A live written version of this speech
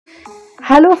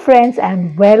Hello friends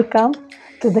and welcome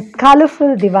to the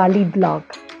colorful Diwali blog.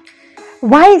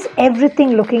 Why is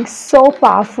everything looking so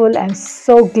powerful and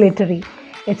so glittery?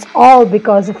 It's all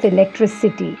because of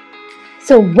electricity.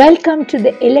 So welcome to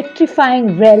the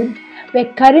electrifying realm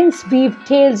where currents weave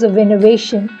tales of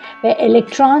innovation, where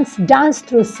electrons dance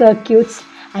through circuits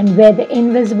and where the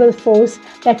invisible force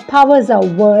that powers our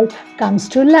world comes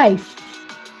to life.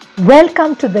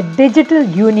 Welcome to the digital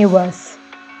universe.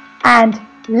 And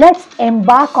let's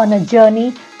embark on a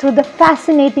journey through the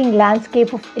fascinating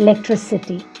landscape of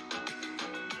electricity.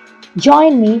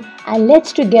 Join me and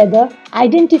let's together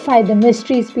identify the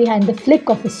mysteries behind the flick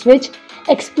of a switch,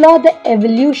 explore the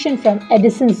evolution from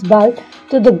Edison's bulb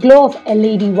to the glow of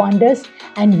LED wonders,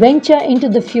 and venture into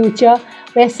the future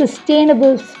where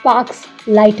sustainable sparks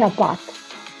light our path.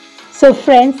 So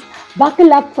friends,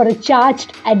 buckle up for a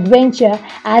charged adventure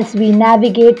as we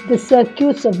navigate the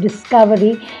circuits of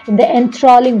discovery in the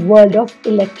enthralling world of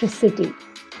electricity.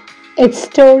 It's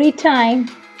story time.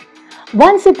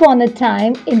 Once upon a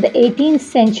time in the 18th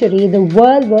century, the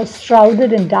world was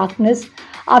shrouded in darkness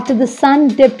after the sun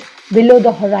dipped below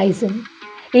the horizon.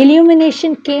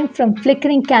 Illumination came from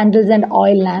flickering candles and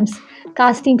oil lamps,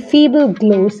 casting feeble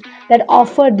glows that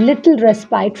offered little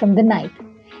respite from the night.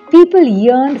 People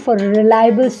yearned for a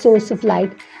reliable source of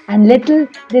light, and little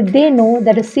did they know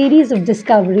that a series of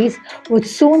discoveries would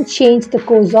soon change the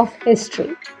course of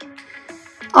history.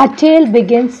 Our tale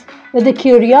begins with the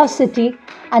curiosity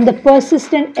and the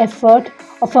persistent effort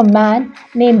of a man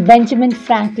named Benjamin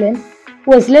Franklin,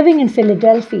 who was living in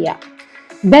Philadelphia.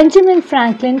 Benjamin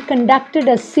Franklin conducted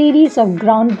a series of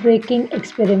groundbreaking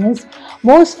experiments,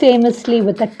 most famously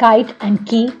with a kite and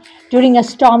key during a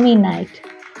stormy night.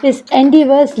 His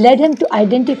endeavors led him to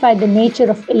identify the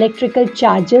nature of electrical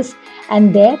charges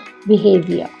and their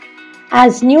behavior.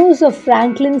 As news of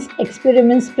Franklin's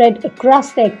experiments spread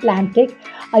across the Atlantic,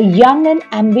 a young and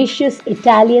ambitious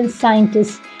Italian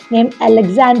scientist named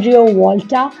Alessandro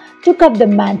Volta took up the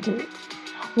mantle.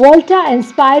 Volta,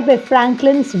 inspired by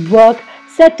Franklin's work,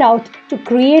 set out to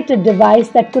create a device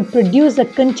that could produce a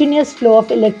continuous flow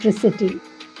of electricity.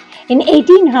 In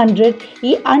 1800,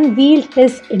 he unveiled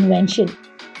his invention.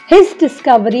 His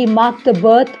discovery marked the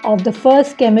birth of the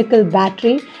first chemical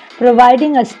battery,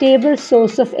 providing a stable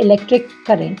source of electric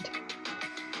current.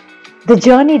 The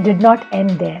journey did not end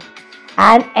there,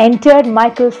 and entered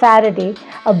Michael Faraday,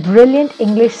 a brilliant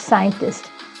English scientist.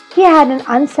 He had an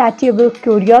insatiable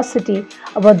curiosity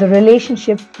about the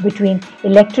relationship between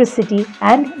electricity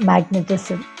and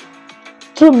magnetism.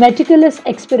 Through meticulous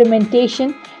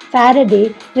experimentation,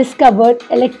 Faraday discovered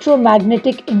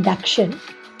electromagnetic induction.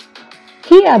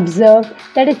 He observed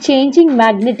that a changing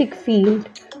magnetic field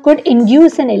could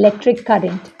induce an electric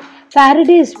current.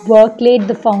 Faraday's work laid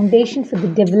the foundation for the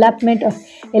development of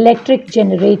electric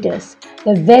generators,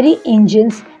 the very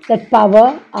engines that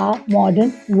power our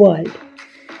modern world.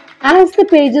 As the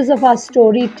pages of our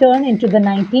story turn into the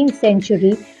 19th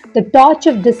century, the torch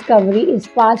of discovery is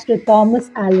passed to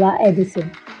Thomas Alva Edison.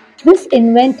 This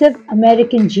inventive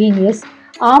American genius,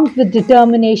 armed with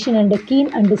determination and a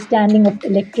keen understanding of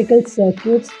electrical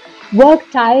circuits,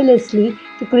 worked tirelessly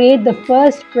to create the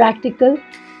first practical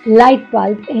light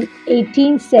bulb in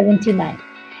 1879.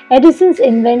 Edison's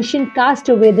invention cast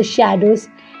away the shadows,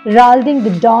 heralding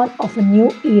the dawn of a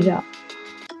new era.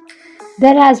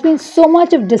 There has been so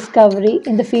much of discovery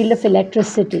in the field of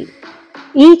electricity.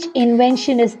 Each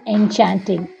invention is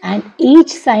enchanting, and each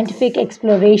scientific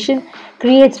exploration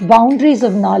creates boundaries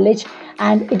of knowledge,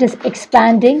 and it is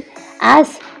expanding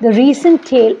as the recent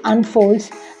tale unfolds,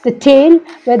 the tale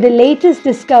where the latest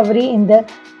discovery in the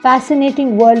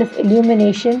fascinating world of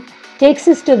illumination takes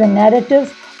us to the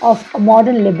narrative of a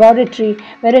modern laboratory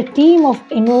where a team of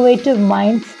innovative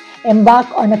minds embark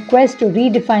on a quest to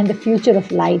redefine the future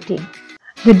of lighting.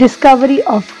 The discovery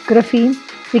of graphene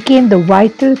became the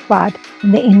vital part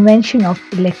in the invention of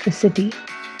electricity.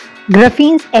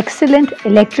 Graphene's excellent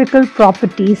electrical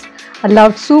properties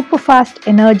allowed superfast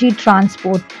energy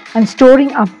transport and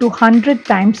storing up to 100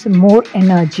 times more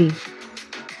energy.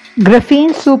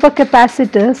 Graphene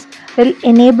supercapacitors will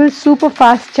enable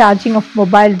superfast charging of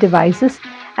mobile devices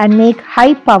and make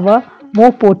high power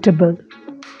more portable.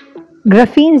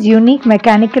 Graphene's unique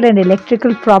mechanical and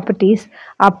electrical properties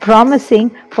are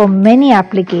promising for many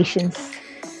applications.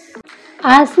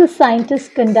 As the scientists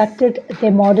conducted their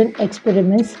modern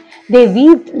experiments, they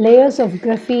weaved layers of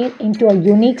graphene into a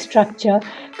unique structure,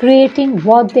 creating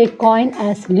what they coined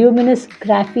as luminous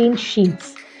graphene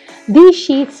sheets. These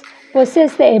sheets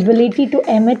possess the ability to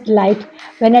emit light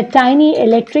when a tiny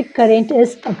electric current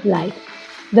is applied.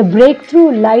 The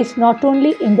breakthrough lies not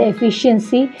only in the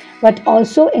efficiency but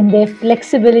also in their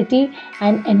flexibility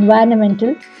and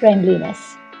environmental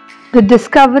friendliness. The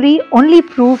discovery only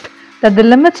proved that the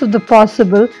limits of the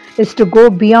possible is to go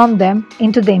beyond them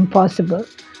into the impossible.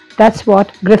 That's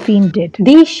what graphene did.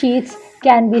 These sheets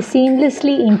can be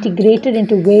seamlessly integrated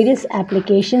into various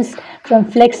applications, from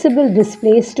flexible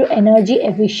displays to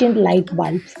energy-efficient light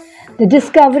bulbs. The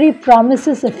discovery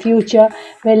promises a future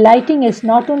where lighting is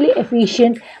not only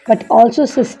efficient but also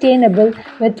sustainable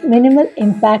with minimal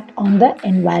impact on the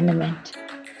environment.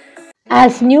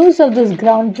 As news of this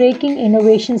groundbreaking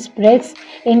innovation spreads,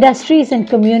 industries and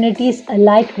communities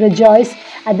alike rejoice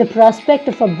at the prospect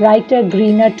of a brighter,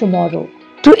 greener tomorrow.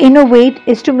 To innovate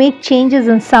is to make changes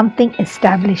in something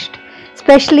established,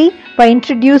 especially by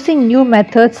introducing new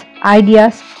methods,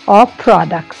 ideas, or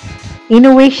products.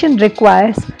 Innovation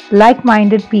requires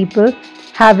like-minded people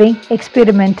having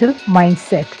experimental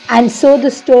mindset. And so the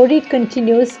story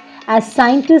continues as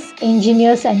scientists,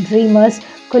 engineers, and dreamers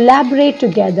collaborate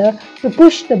together to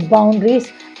push the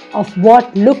boundaries of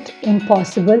what looked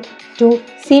impossible to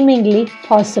seemingly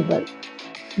possible.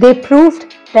 They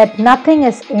proved that nothing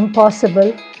is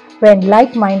impossible when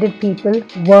like-minded people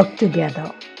work together.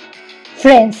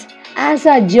 Friends, as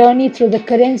our journey through the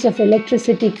currents of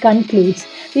electricity concludes,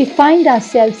 we find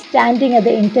ourselves standing at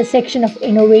the intersection of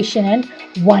innovation and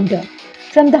wonder.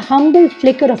 From the humble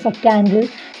flicker of a candle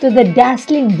to the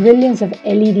dazzling brilliance of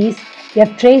LEDs, we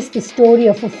have traced the story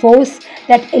of a force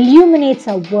that illuminates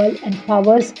our world and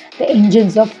powers the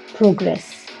engines of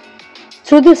progress.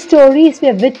 Through the stories, we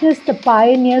have witnessed the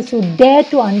pioneers who dare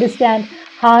to understand,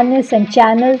 harness, and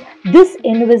channel this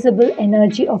invisible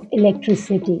energy of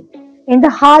electricity. In the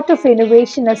heart of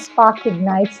innovation, a spark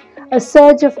ignites, a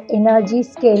surge of energy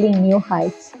scaling new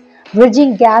heights.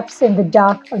 Bridging gaps in the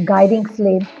dark, a guiding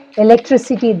flame,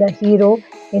 electricity the hero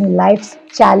in life's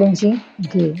challenging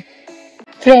game.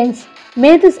 Friends,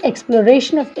 may this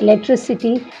exploration of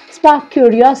electricity spark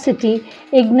curiosity,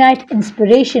 ignite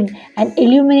inspiration, and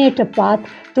illuminate a path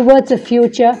towards a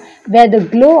future where the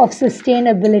glow of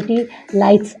sustainability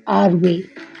lights our way.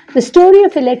 The story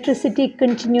of electricity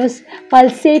continues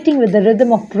pulsating with the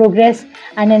rhythm of progress,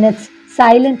 and in its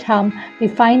silent hum, we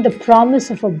find the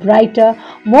promise of a brighter,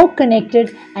 more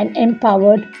connected, and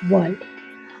empowered world.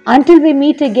 Until we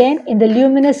meet again in the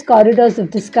luminous corridors of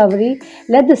discovery,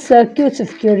 let the circuits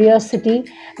of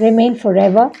curiosity remain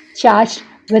forever charged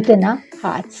within our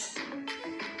hearts.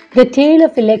 The tale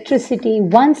of electricity,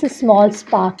 once a small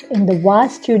spark in the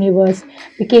vast universe,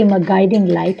 became a guiding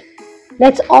light.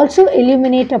 Let's also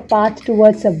illuminate a path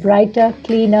towards a brighter,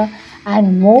 cleaner,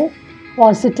 and more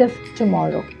positive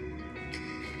tomorrow.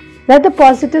 Let the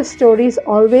positive stories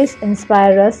always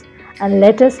inspire us, and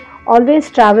let us always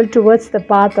travel towards the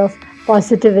path of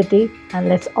positivity, and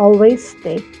let's always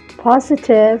stay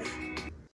positive.